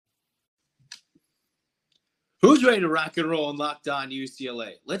Who's ready to rock and roll and Locked On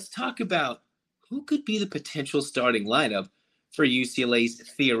UCLA? Let's talk about who could be the potential starting lineup for UCLA's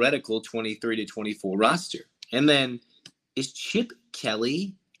theoretical 23-24 roster. And then, is Chip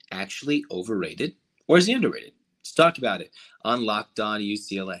Kelly actually overrated or is he underrated? Let's talk about it on Locked On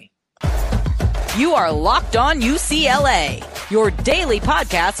UCLA. You are Locked On UCLA, your daily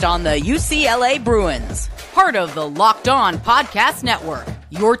podcast on the UCLA Bruins. Part of the Locked On Podcast Network,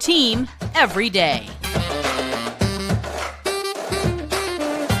 your team every day.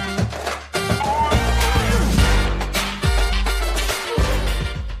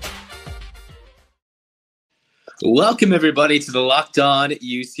 Welcome, everybody, to the Locked On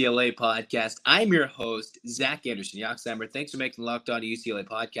UCLA podcast. I'm your host, Zach Anderson Yoxheimer. Thanks for making the Locked On UCLA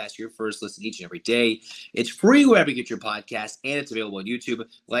podcast your first listen each and every day. It's free wherever you get your podcast, and it's available on YouTube.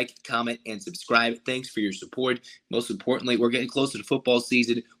 Like, comment, and subscribe. Thanks for your support. Most importantly, we're getting closer to football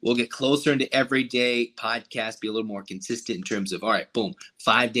season. We'll get closer into everyday podcast, be a little more consistent in terms of, all right, boom,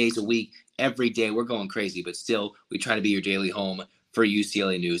 5 days a week, every day. We're going crazy, but still, we try to be your daily home for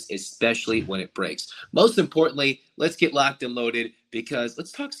UCLA news, especially when it breaks. Most importantly, let's get locked and loaded because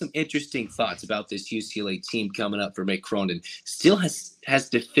let's talk some interesting thoughts about this UCLA team coming up for Mick Cronin. Still has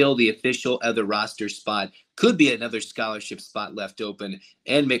to fill the official other roster spot. Could be another scholarship spot left open.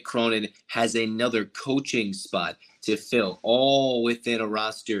 And Mick Cronin has another coaching spot to fill, all within a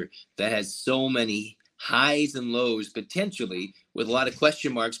roster that has so many highs and lows, potentially with a lot of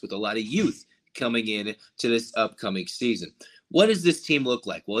question marks, with a lot of youth coming in to this upcoming season. What does this team look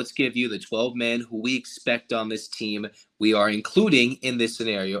like? Well, let's give you the 12 men who we expect on this team. We are including in this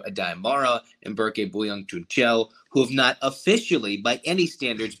scenario Adai Mara and Berke Buyang-Tunchel, who have not officially, by any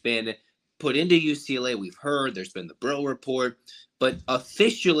standards, been put into UCLA. We've heard there's been the Bro report, but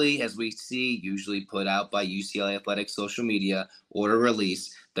officially, as we see, usually put out by UCLA Athletics social media or a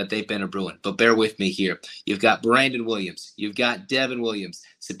release, that they've been a Bruin. But bear with me here. You've got Brandon Williams. You've got Devin Williams,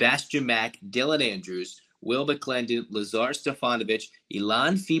 Sebastian Mack, Dylan Andrews, Will McClendon, Lazar Stefanovic,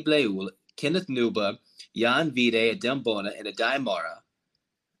 Ilan Fibleul, Kenneth Nuba, Jan Vide, Adem Bona, and Adai Mara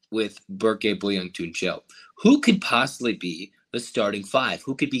with Berke Buyang-Tunchel. Who could possibly be the starting five?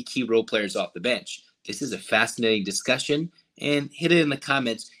 Who could be key role players off the bench? This is a fascinating discussion, and hit it in the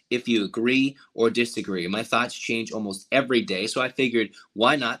comments if you agree or disagree. My thoughts change almost every day, so I figured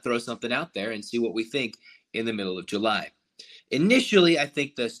why not throw something out there and see what we think in the middle of July. Initially, I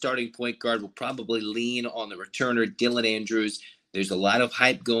think the starting point guard will probably lean on the returner, Dylan Andrews. There's a lot of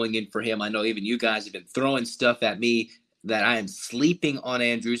hype going in for him. I know even you guys have been throwing stuff at me that I am sleeping on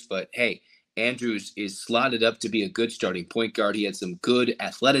Andrews, but hey, Andrews is slotted up to be a good starting point guard. He had some good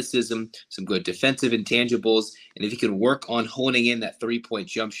athleticism, some good defensive intangibles, and if he can work on honing in that three-point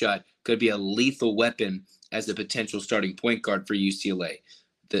jump shot, could be a lethal weapon as a potential starting point guard for UCLA.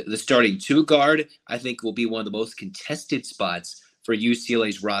 The starting two guard, I think, will be one of the most contested spots for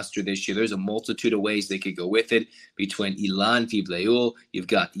UCLA's roster this year. There's a multitude of ways they could go with it. Between Ilan Fibleul, you've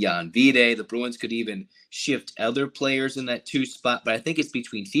got Jan Vide. The Bruins could even shift other players in that two spot, but I think it's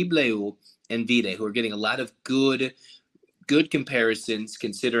between Fibleul and Vide, who are getting a lot of good comparisons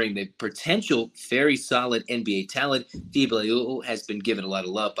considering the potential very solid NBA talent. Fibleul has been given a lot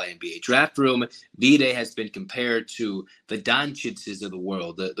of love by NBA Draft Room. Vide has been compared to the Doncic's of the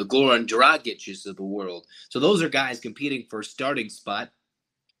world, the Goran Dragic's of the world. So those are guys competing for a starting spot.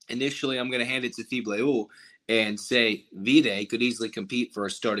 Initially, I'm going to hand it to Fibleul and say Vide could easily compete for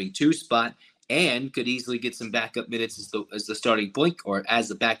a starting two spot and could easily get some backup minutes as the starting point or as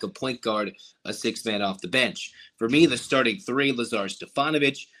the backup point guard, a six-man off the bench. For me, the starting three, Lazar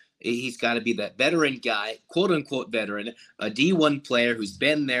Stefanovic, he's got to be that veteran guy, quote-unquote veteran, a D1 player who's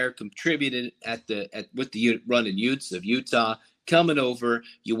been there, contributed with the Runnin' Utes of Utah, coming over.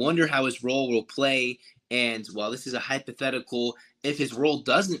 You wonder how his role will play, and while this is a hypothetical, if his role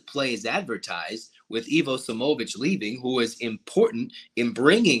doesn't play as advertised, with Ivo Samovic leaving, who is important in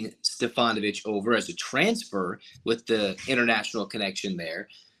bringing Stefanovic over as a transfer with the international connection there,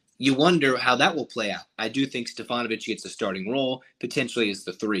 you wonder how that will play out. I do think Stefanovic gets a starting role, potentially as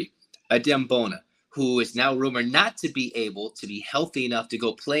the three. Adem Bona, who is now rumored not to be able to be healthy enough to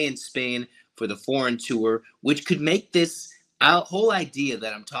go play in Spain for the foreign tour, which could make this whole idea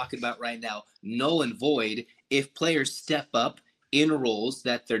that I'm talking about right now null and void if players step up in roles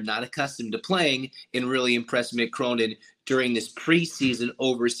that they're not accustomed to playing and really impress Mick Cronin during this preseason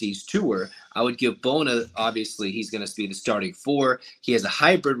overseas tour. I would give Bona, obviously, he's going to be the starting four. He has a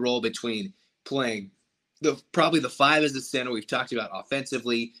hybrid role between playing probably the five as the center. We've talked about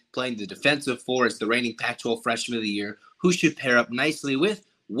offensively, playing the defensive four as the reigning Pac-12 freshman of the year, who should pair up nicely with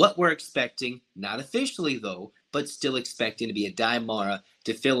what we're expecting, not officially though, but still expecting to be Adai Mara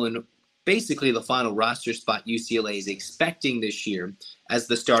to fill in basically the final roster spot UCLA is expecting this year as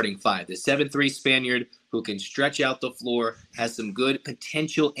the starting five. The 7'3" Spaniard who can stretch out the floor, has some good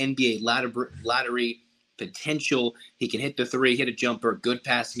potential NBA lottery potential. He can hit the three, hit a jumper, good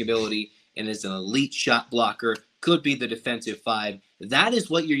passing ability, and is an elite shot blocker. Could be the defensive five. That is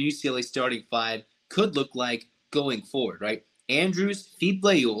what your UCLA starting five could look like going forward, right? Andrews,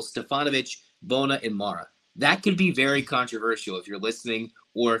 Fiblaul, Stefanovic, Bona, and Mara. That could be very controversial if you're listening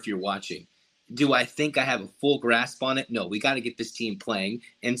or if you're watching. Do I think I have a full grasp on it? No, we got to get this team playing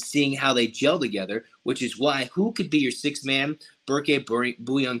and seeing how they gel together, which is why who could be your sixth man? Berke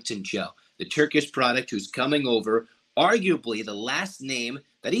Buyuktuncel, the Turkish product who's coming over, arguably the last name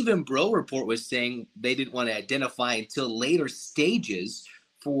that even Bro Report was saying they didn't want to identify until later stages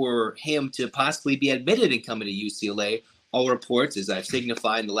for him to possibly be admitted and coming to UCLA. All reports, as I've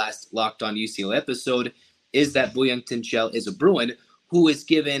signified in the last Locked On UCLA episode, is that Buyuktuncel is a Bruin who is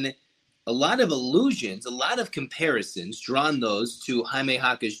given a lot of allusions, a lot of comparisons, drawn those to Jaime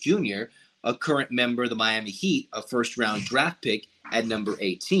Jaquez Jr., a current member of the Miami Heat, a first-round draft pick at number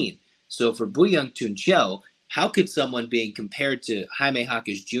 18. So for Buyuktuncel, how could someone being compared to Jaime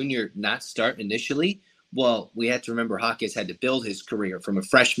Jaquez Jr. not start initially? Well, we have to remember Jaquez had to build his career from a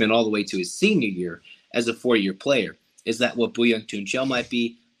freshman all the way to his senior year as a four-year player. Is that what Buyuktuncel might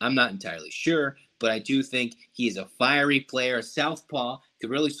be? I'm not entirely sure, but I do think he is a fiery player, a southpaw, could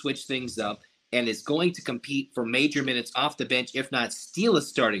really switch things up, and is going to compete for major minutes off the bench, if not steal a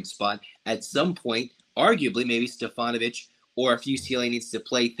starting spot at some point, arguably maybe Stefanovic, or if UCLA needs to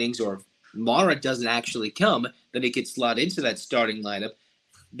play things, or if Mara doesn't actually come, then he could slot into that starting lineup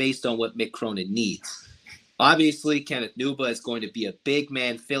based on what Mick Cronin needs. Obviously, Kenneth Nuba is going to be a big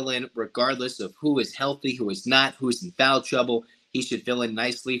man fill-in regardless of who is healthy, who is not, who's in foul trouble. He should fill in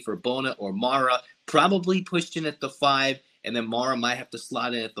nicely for Bona or Mara, probably pushed in at the 5, and then Mara might have to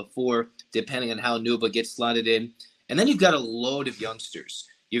slot in at the 4, depending on how Nuba gets slotted in. And then you've got a load of youngsters.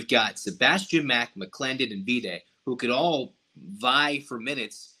 You've got Sebastian Mack, McClendon, and Vide, who could all vie for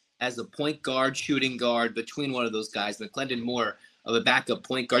minutes as a point guard, shooting guard between one of those guys. McClendon more of a backup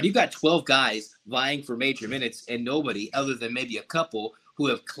point guard. You've got 12 guys vying for major minutes and nobody other than maybe a couple who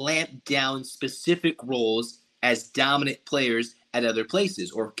have clamped down specific roles as dominant players at other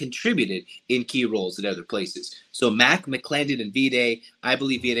places or contributed in key roles at other places. So Mack, McClendon, and Vide, I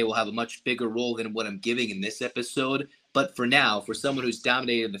believe Vide will have a much bigger role than what I'm giving in this episode. But for now, for someone who's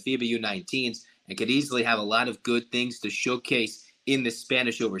dominated in the FIBA U19s and could easily have a lot of good things to showcase in the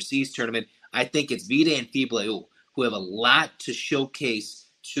Spanish overseas tournament, I think it's Vide and Fiblaul who have a lot to showcase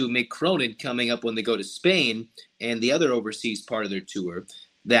to Mick Cronin coming up when they go to Spain and the other overseas part of their tour,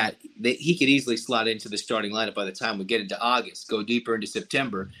 that he could easily slot into the starting lineup by the time we get into August, go deeper into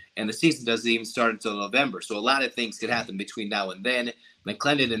September, and the season doesn't even start until November. So a lot of things could happen between now and then.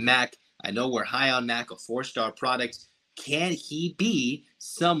 McClendon and Mack, I know we're high on Mack, a 4-star product. Can he be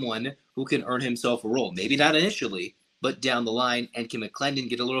someone who can earn himself a role? Maybe not initially, but down the line. And can McClendon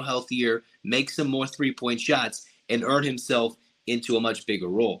get a little healthier, make some more three-point shots, and earn himself into a much bigger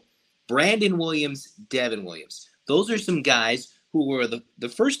role? Brandon Williams, Devin Williams. Those are some guys who were the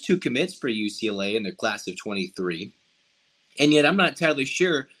first two commits for UCLA in their class of 23. And yet I'm not entirely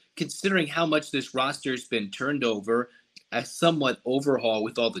sure, considering how much this roster has been turned over, a somewhat overhaul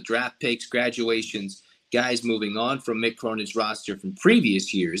with all the draft picks, graduations, guys moving on from Mick Cronin's roster from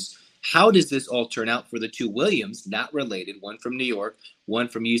previous years. How does this all turn out for the two Williams, not related, one from New York, one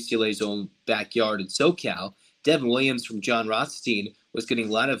from UCLA's own backyard in SoCal? Devin Williams from John Rothstein was getting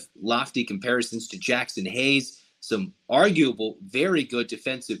a lot of lofty comparisons to Jackson Hayes, some arguable, very good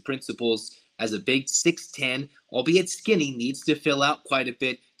defensive principles as a big 6'10", albeit skinny, needs to fill out quite a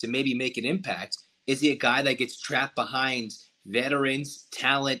bit to maybe make an impact. Is he a guy that gets trapped behind veterans,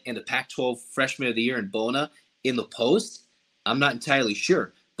 talent, and the Pac-12 Freshman of the Year in Bona in the post? I'm not entirely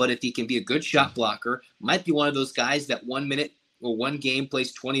sure. But if he can be a good shot blocker, might be one of those guys that 1 minute or one game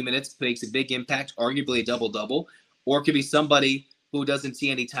plays 20 minutes, makes a big impact, arguably a double-double, or it could be somebody who doesn't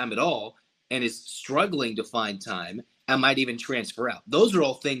see any time at all and is struggling to find time and might even transfer out. Those are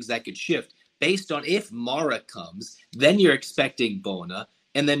all things that could shift based on if Mara comes, then you're expecting Bona,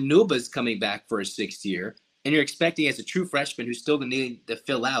 and then Nuba's coming back for his 6th year, and you're expecting as a true freshman who's still going to need to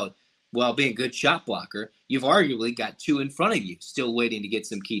fill out while being a good shot blocker, you've arguably got two in front of you still waiting to get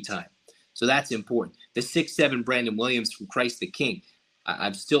some key time. So that's important. The 6'7" Brandon Williams from Christ the King,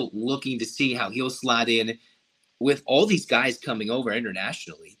 I'm still looking to see how he'll slot in with all these guys coming over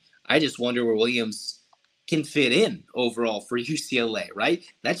internationally. I just wonder where Williams can fit in overall for UCLA, right?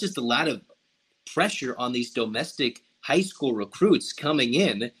 That's just a lot of pressure on these domestic high school recruits coming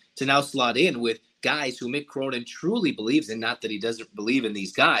in to now slot in with guys who Mick Cronin truly believes in. Not that he doesn't believe in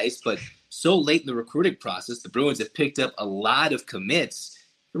these guys, but so late in the recruiting process, the Bruins have picked up a lot of commits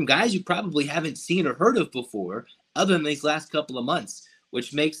from guys you probably haven't seen or heard of before, other than these last couple of months,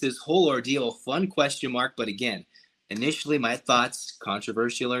 which makes this whole ordeal a fun question mark. But again, initially my thoughts,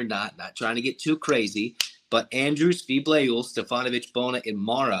 controversial or not trying to get too crazy, but Andrews, Fiblaeul, Stefanovic, Bona, and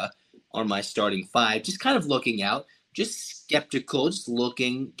Mara are my starting five. Just kind of looking out, just skeptical, just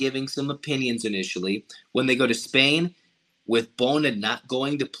looking, giving some opinions initially. When they go to Spain, with Bona not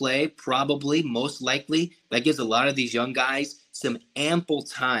going to play, probably, most likely, that gives a lot of these young guys some ample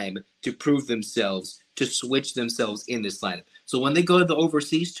time to prove themselves, to switch themselves in this lineup. So when they go to the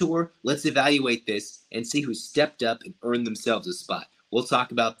overseas tour, let's evaluate this and see who stepped up and earned themselves a spot. We'll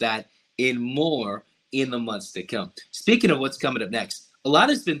talk about that and more in the months to come. Speaking of what's coming up next, a lot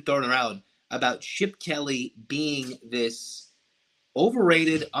has been thrown around about Chip Kelly being this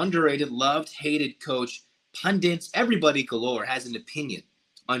overrated, underrated, loved, hated coach. Pundits, everybody galore has an opinion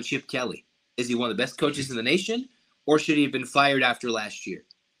on Chip Kelly. Is he one of the best coaches in the nation, or should he have been fired after last year?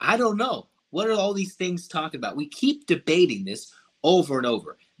 I don't know. What are all these things talking about? We keep debating this over and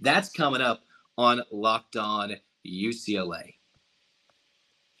over. That's coming up on Locked On UCLA.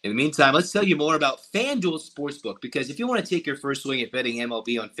 In the meantime, let's tell you more about FanDuel Sportsbook, because if you want to take your first swing at betting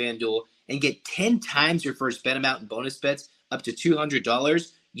MLB on FanDuel and get 10 times your first bet amount in bonus bets up to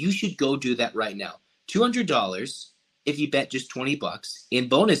 $200, you should go do that right now. $200 if you bet just $20. In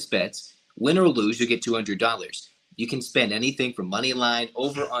bonus bets, win or lose, you get $200. You can spend anything from money line,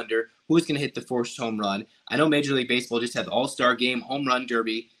 over, under, who's going to hit the first home run. I know Major League Baseball just had the All-Star Game, Home Run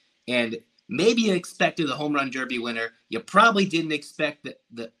Derby, and maybe you expected the Home Run Derby winner. You probably didn't expect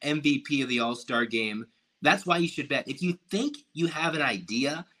the MVP of the All-Star Game. That's why you should bet. If you think you have an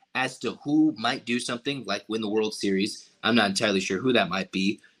idea as to who might do something like win the World Series, I'm not entirely sure who that might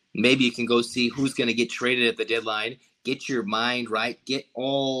be. Maybe you can go see who's going to get traded at the deadline, get your mind right, get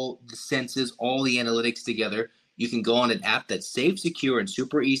all the senses, all the analytics together. You can go on an app that's safe, secure, and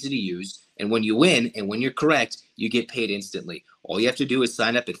super easy to use. And when you win and when you're correct, you get paid instantly. All you have to do is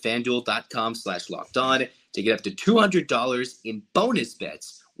sign up at FanDuel.com/lockedon to get up to $200 in bonus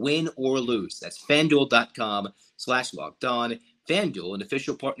bets, win or lose. That's FanDuel.com/lockedon. FanDuel, an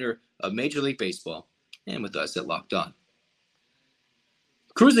official partner of Major League Baseball, and with us at Locked On.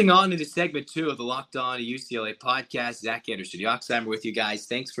 Cruising on into segment 2 of the Locked On UCLA podcast, Zach Anderson-Yoxheimer with you guys.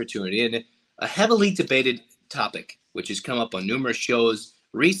 Thanks for tuning in. A heavily debated topic, which has come up on numerous shows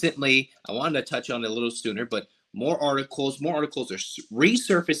recently. I wanted to touch on it a little sooner, but more articles are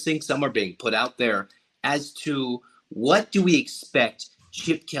resurfacing. Some are being put out there as to what do we expect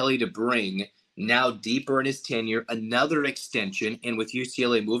Chip Kelly to bring now deeper in his tenure, another extension, and with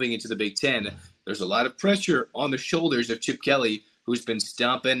UCLA moving into the Big Ten, there's a lot of pressure on the shoulders of Chip Kelly, who's been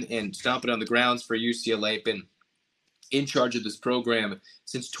stomping on the grounds for UCLA, been in charge of this program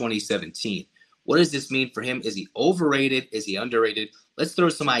since 2017. What does this mean for him? Is he overrated? Is he underrated? Let's throw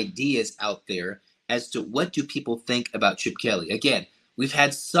some ideas out there as to what do people think about Chip Kelly. Again, we've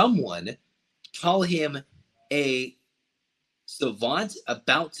had someone call him a savant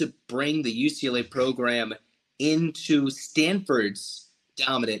about to bring the UCLA program into Stanford's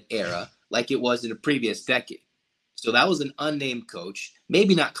dominant era like it was in a previous decade. So that was an unnamed coach,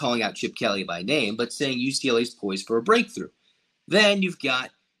 maybe not calling out Chip Kelly by name, but saying UCLA's poised for a breakthrough. Then you've got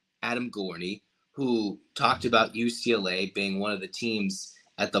Adam Gorney, who talked about UCLA being one of the teams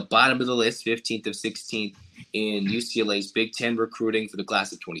at the bottom of the list, 15th of 16th in UCLA's Big Ten recruiting for the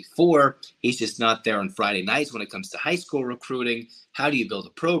class of 24. He's just not there on Friday nights when it comes to high school recruiting. How do you build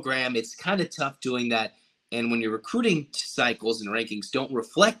a program? It's kind of tough doing that. And when your recruiting cycles and rankings don't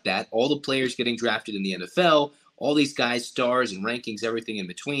reflect that, all the players getting drafted in the NFL, all these guys, stars and rankings, everything in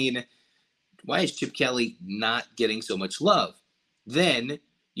between, why is Chip Kelly not getting so much love? Then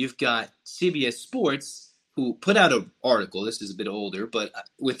you've got CBS Sports, who put out an article, this is a bit older, but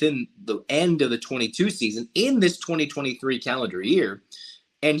within the end of the 22 season, in this 2023 calendar year,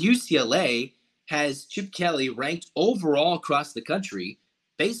 and UCLA has Chip Kelly ranked overall across the country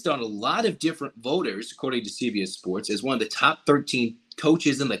based on a lot of different voters, according to CBS Sports, as one of the top 13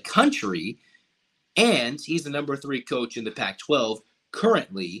 coaches in the country. And he's the number 3 coach in the Pac-12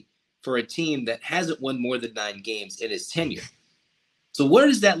 currently for a team that hasn't won more than 9 games in his tenure. So where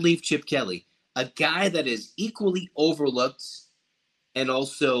does that leave Chip Kelly? A guy that is equally overlooked and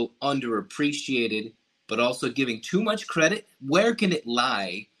also underappreciated, but also giving too much credit. Where can it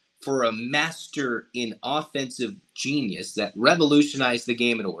lie for a master in offensive genius that revolutionized the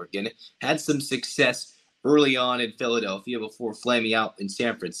game in Oregon, had some success early on in Philadelphia before flaming out in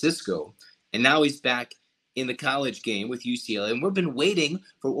San Francisco, and now he's back in the college game with UCLA, and we've been waiting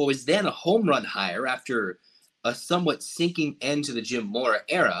for what was then a home run hire after a somewhat sinking end to the Jim Mora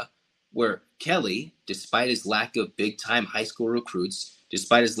era, where Kelly, despite his lack of big-time high school recruits,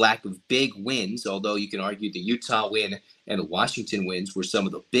 despite his lack of big wins, although you can argue the Utah win and the Washington wins were some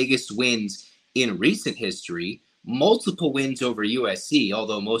of the biggest wins in recent history, multiple wins over USC,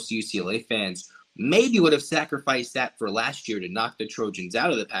 although most UCLA fans maybe would have sacrificed that for last year to knock the Trojans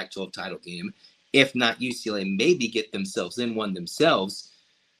out of the Pac-12 title game. If not, UCLA maybe get themselves in one themselves.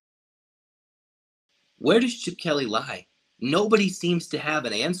 Where does Chip Kelly lie? Nobody seems to have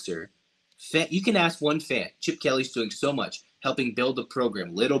an answer. You can ask one fan. Chip Kelly's doing so much, helping build the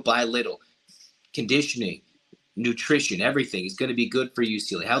program little by little. Conditioning, nutrition, everything is going to be good for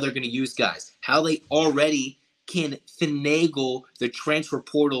UCLA. How they're going to use guys. How they already can finagle the transfer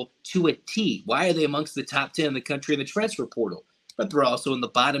portal to a T. Why are they amongst the top 10 in the country in the transfer portal? But they're also in the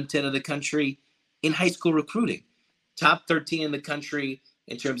bottom 10 of the country in high school recruiting. Top 13 in the country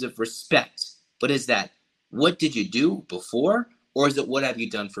in terms of respect. But is that what did you do before? Or is it what have you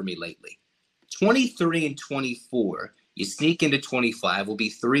done for me lately? 23 and 24, you sneak into 25, will be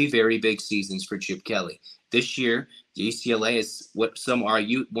 3 very big seasons for Chip Kelly. This year, UCLA is what some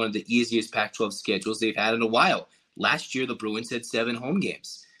argue one of the easiest Pac-12 schedules they've had in a while. Last year, the Bruins had 7 home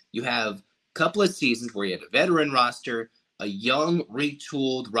games. You have a couple of seasons where you had a veteran roster, a young,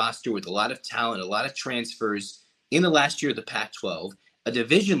 retooled roster with a lot of talent, a lot of transfers in the last year of the Pac-12, a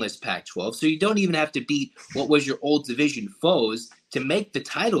divisionless Pac-12, so you don't even have to beat what was your old division foes to make the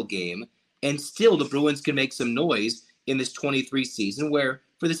title game, and still the Bruins can make some noise in this 23 season where,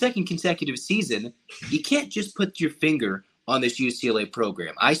 for the second consecutive season, you can't just put your finger on this UCLA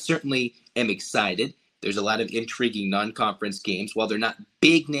program. I certainly am excited. There's a lot of intriguing non-conference games. While they're not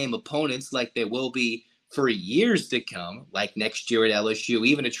big-name opponents like they will be for years to come, like next year at LSU,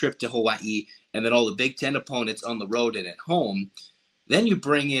 even a trip to Hawaii, and then all the Big Ten opponents on the road and at home, then you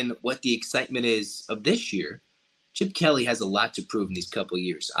bring in what the excitement is of this year. Chip Kelly has a lot to prove in these couple of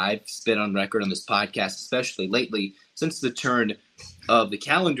years. I've been on record on this podcast, especially lately, since the turn of the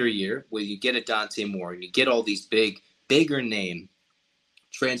calendar year, where you get a Dante Moore and you get all these bigger name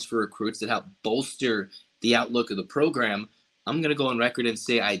transfer recruits that help bolster the outlook of the program. I'm going to go on record and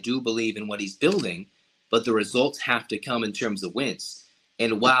say I do believe in what he's building, but the results have to come in terms of wins.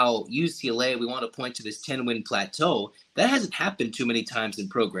 And while UCLA, we want to point to this 10-win plateau, that hasn't happened too many times in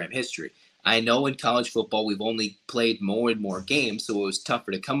program history. I know in college football we've only played more and more games, so it was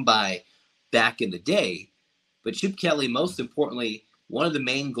tougher to come by back in the day. But Chip Kelly, most importantly, one of the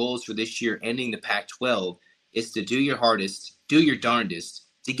main goals for this year ending the Pac-12 is to do your hardest, do your darndest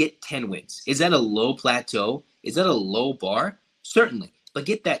to get 10 wins. Is that a low plateau? Is that a low bar? Certainly. But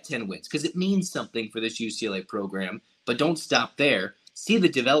get that 10 wins because it means something for this UCLA program. But don't stop there. See the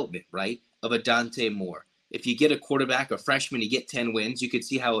development, right, of a Dante Moore. If you get a quarterback, a freshman, you get 10 wins. You could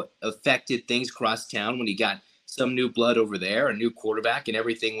see how it affected things cross town when you got some new blood over there, a new quarterback, and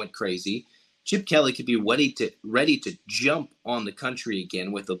everything went crazy. Chip Kelly could be ready to jump on the country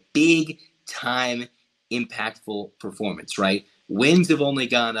again with a big-time, impactful performance, right? Wins have only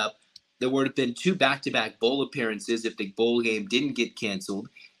gone up. There would have been 2 back-to-back bowl appearances if the bowl game didn't get canceled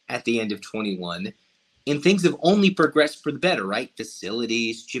at the end of 21. And things have only progressed for the better, right?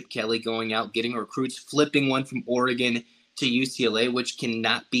 Facilities, Chip Kelly going out, getting recruits, flipping one from Oregon to UCLA, which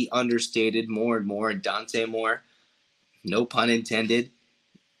cannot be understated more and more. And Dante Moore, no pun intended.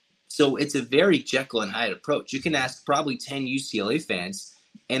 So it's a very Jekyll and Hyde approach. You can ask probably 10 UCLA fans,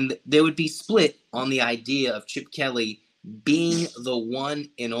 and they would be split on the idea of Chip Kelly being the one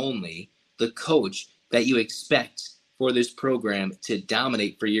and only, the coach that you expect for this program to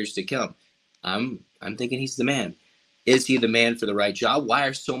dominate for years to come. I'm thinking he's the man. Is he the man for the right job? Why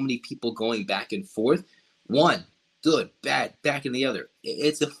are so many people going back and forth? One, good, bad, back in the other.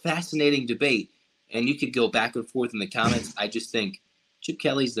 It's a fascinating debate, and you could go back and forth in the comments. I just think Chip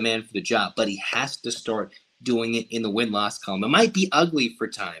Kelly's the man for the job, but he has to start doing it in the win-loss column. It might be ugly for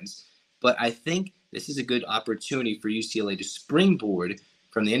times, but I think this is a good opportunity for UCLA to springboard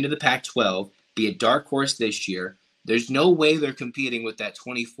from the end of the Pac-12, be a dark horse this year. There's no way they're competing with that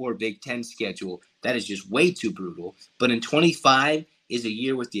 24 Big Ten schedule. That is just way too brutal. But in 25 is a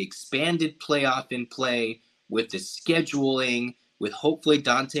year with the expanded playoff in play, with the scheduling, with hopefully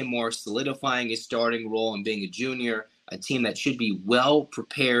Dante Moore solidifying his starting role and being a junior, a team that should be well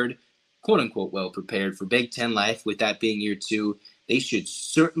prepared, quote-unquote well prepared for Big Ten life, with that being year 2. They should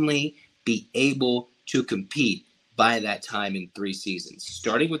certainly be able to compete by that time in 3 seasons.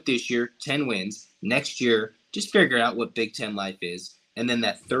 Starting with this year, 10 wins. Next year, just figure out what Big Ten life is. And then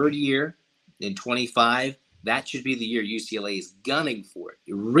that third year in 25, that should be the year UCLA is gunning for it.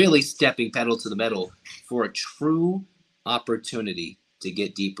 You're really stepping pedal to the metal for a true opportunity to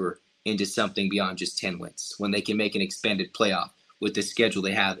get deeper into something beyond just 10 wins when they can make an expanded playoff with the schedule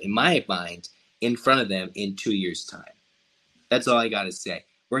they have, in my mind, in front of them in 2 years' time. That's all I got to say.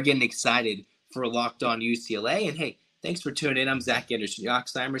 We're getting excited for Locked On UCLA. And hey, thanks for tuning in. I'm Zach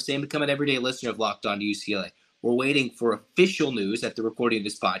Anderson-Yoxheimer, saying become an everyday listener of Locked On UCLA. We're waiting for official news at the recording of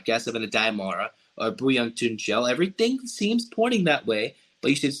this podcast of an Adayamara or Buyang Tunchel. Everything seems pointing that way, but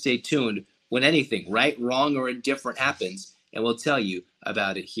you should stay tuned when anything right, wrong, or indifferent happens, and we'll tell you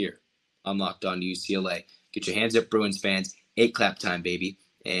about it here on Locked On UCLA. Get your hands up, Bruins fans. 8 clap time, baby.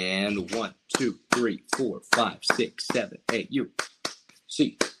 And 1, 2, 3, 4, 5, 6, 7, 8.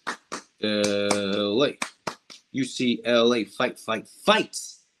 UCLA. UCLA. Fight, fight, fight.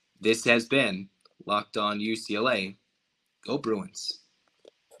 This has been Locked On UCLA. Go Bruins.